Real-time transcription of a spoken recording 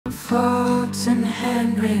Thoughts and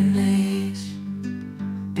hand grenades.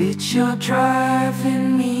 Bitch, you're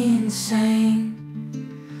driving me insane.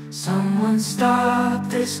 Someone stop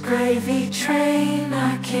this gravy train.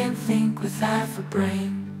 I can't think with half a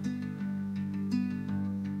brain.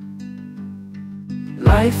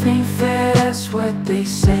 Life ain't fair, that's what they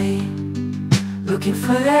say. Looking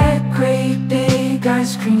for that great big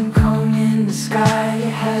ice cream cone in the sky.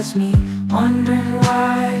 It has me wondering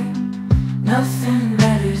why nothing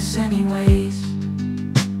matters anyways.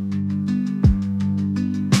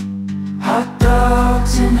 Hot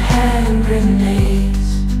dogs and hand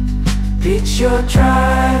grenades. Bitch, you're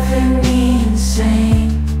driving me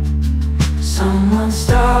insane. Someone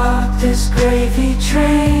stop this gravy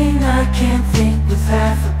train. I can't think with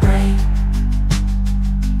half a brain.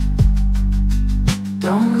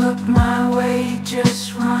 Don't look my way,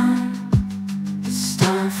 just run. It's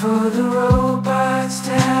time for the robots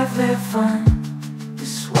to have their fun.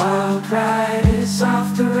 This wild ride is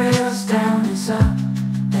off the rails, down is up,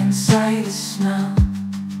 then sight is smell.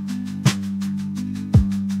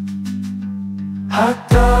 Hot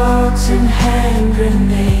dogs and hand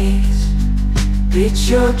grenades. Bitch,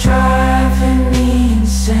 you're driving me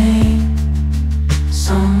insane.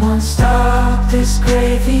 Someone stop this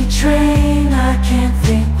gravy train. I can't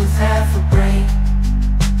think with half a brain.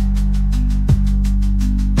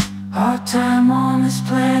 Our time on this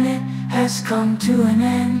planet has come to an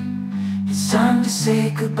end. It's time to say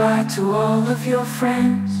goodbye to all of your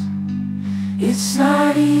friends. It's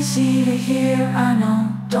not easy to hear, I know.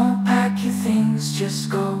 Don't pack your things, just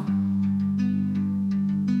go.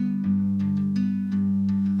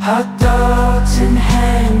 Hot dogs and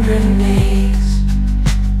hand grenades.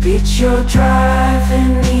 Bitch, you're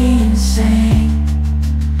driving me insane.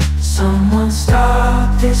 Someone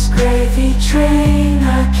stop this gravy train.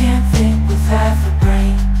 I can't think with half a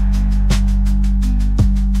brain.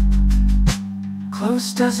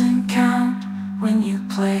 Close doesn't count when you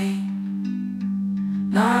play.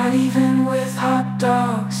 Not even with hot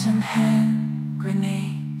dogs and hand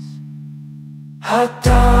grenades. Hot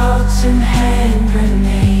dogs and hand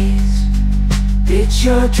grenades. Bitch,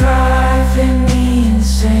 you're driving me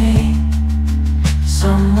insane.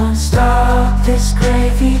 Someone stop this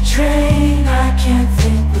gravy train. I can't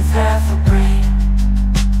think with half a brain.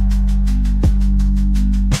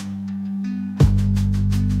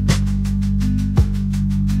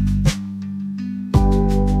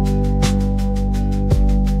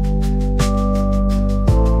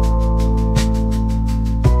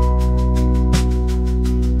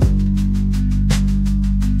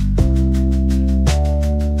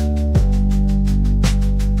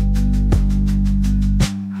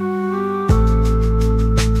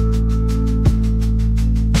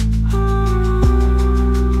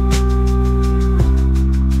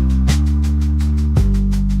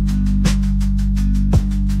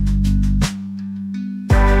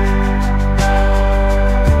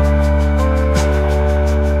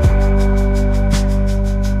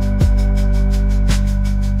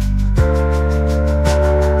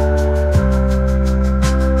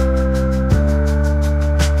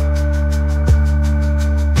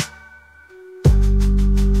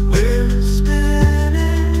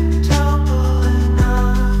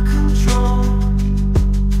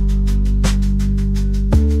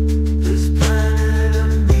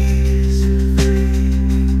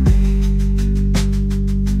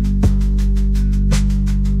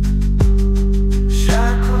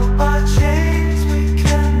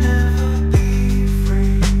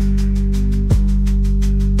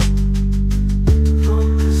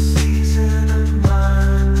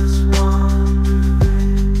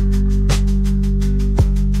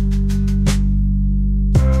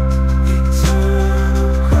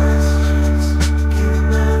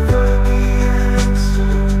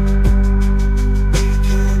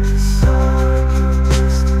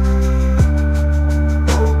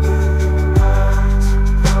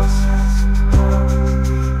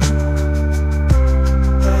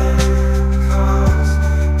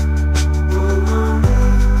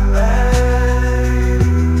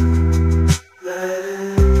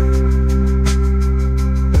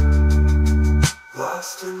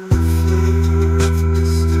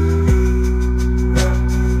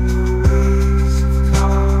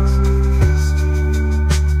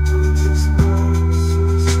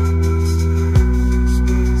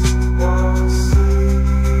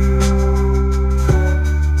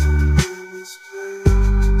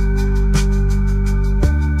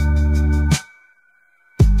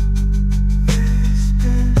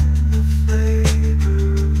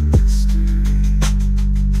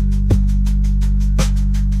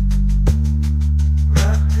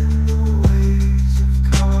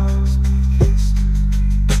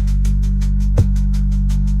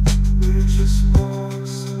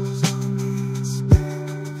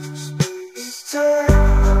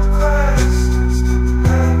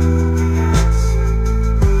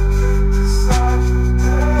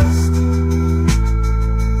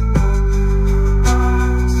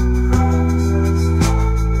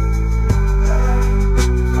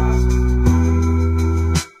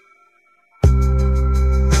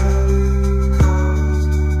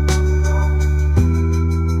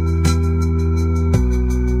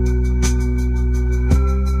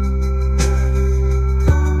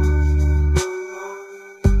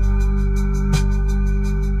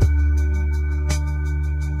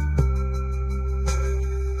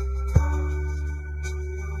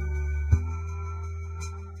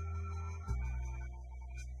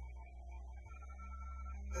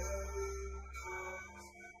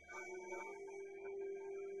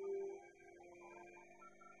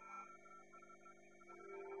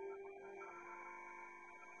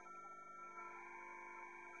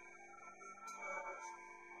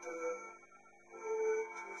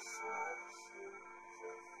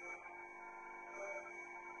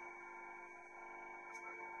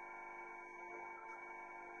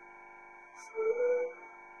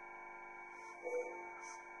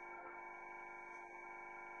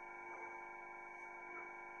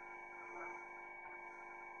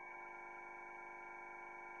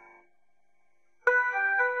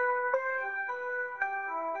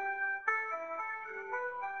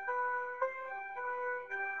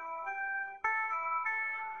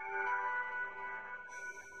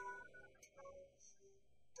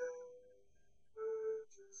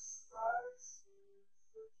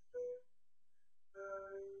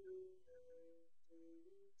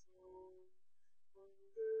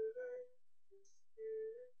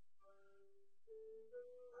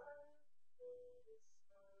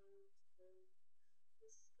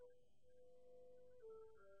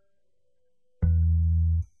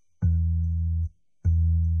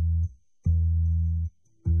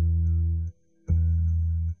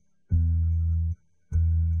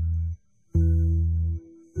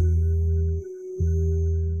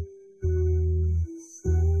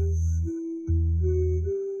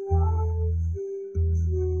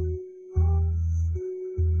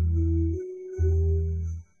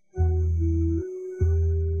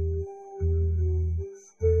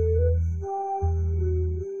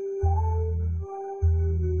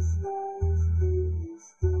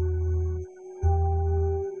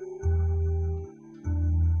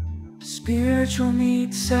 Spiritual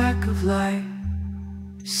meets sack of light,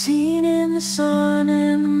 seen in the sun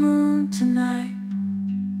and the moon tonight.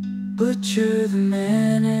 Butcher the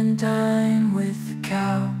man and dine with the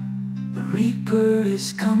cow. The reaper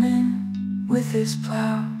is coming with his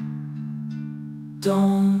plow.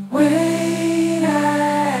 Don't wait,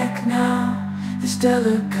 act now. This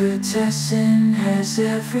delicatessen has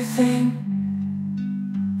everything,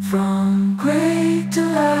 from great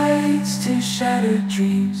delights to shattered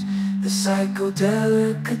dreams. The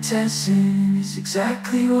psychodelicatessen is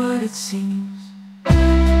exactly what it seems.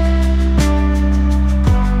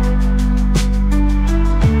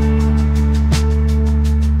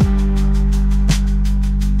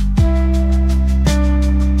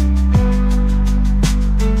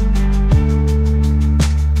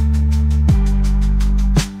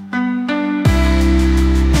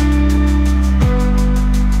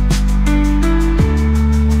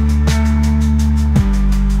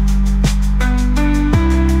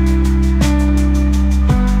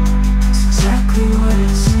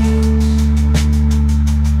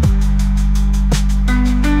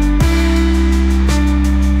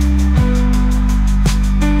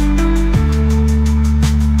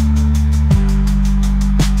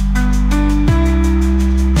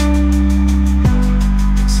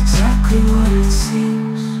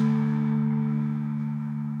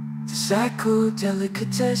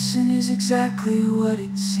 Psychodelicatessen is exactly what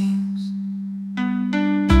it seems.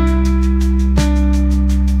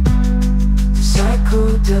 The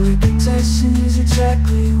psychodelicatessen is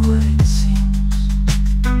exactly what it seems.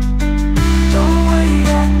 Don't wait,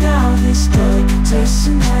 act now. This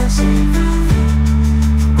delicatessen has everything,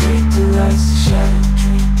 from great delights to shattered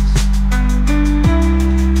dreams.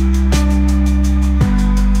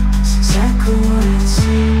 It's exactly what it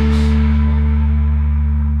seems.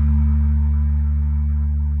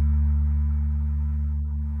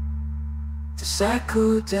 The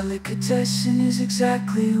psychodelicatessen is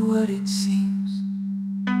exactly what it seems.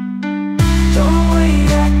 Don't wait,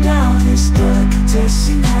 act now. This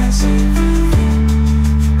delicatessen has everything,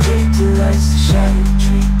 from great delights to shattered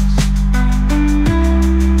dreams.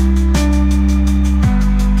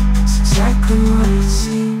 It's exactly what it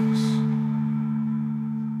seems.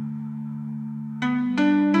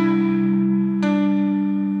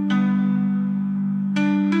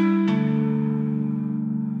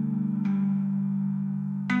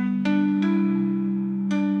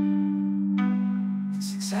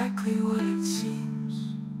 Exactly what it seems.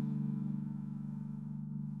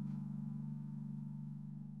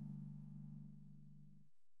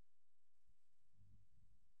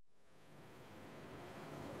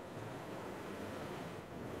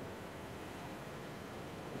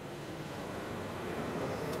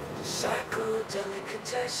 The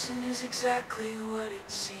psychodelicatessen is exactly what it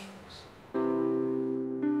seems.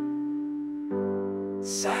 The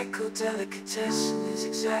psychodelicatessen is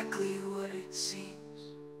exactly what it seems.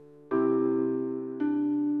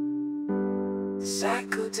 The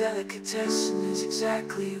psychodelicatessen is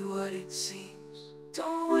exactly what it seems.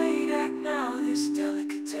 Don't wait, act now. This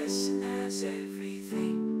delicatessen has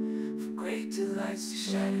everything, from great delights to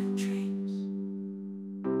shattered dreams.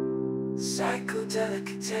 The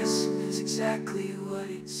psychodelicatessen is exactly what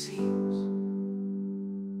it seems.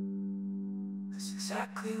 That's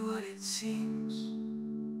exactly what it seems.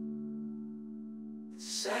 The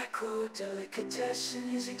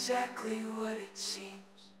psychodelicatessen is exactly what it seems.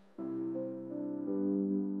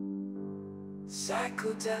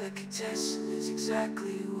 Psychodelicatessen is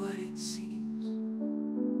exactly what it seems.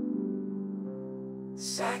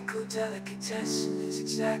 Psychodelicatessen is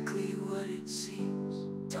exactly what it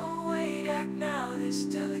seems. Don't wait, act now. This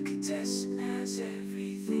delicatessen has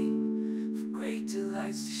everything, from great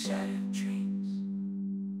delights to shattered dreams.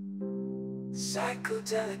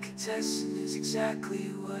 Psychodelicatessen is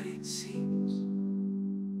exactly what it seems.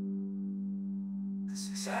 That's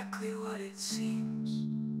exactly what it seems.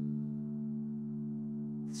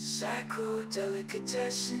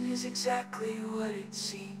 Psychodelicatessen is exactly what it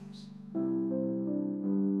seems.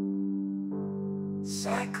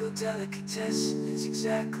 Psychodelicatessen is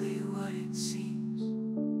exactly what it seems.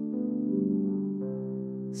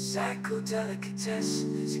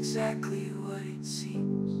 Psychodelicatessen is exactly what it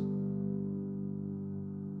seems.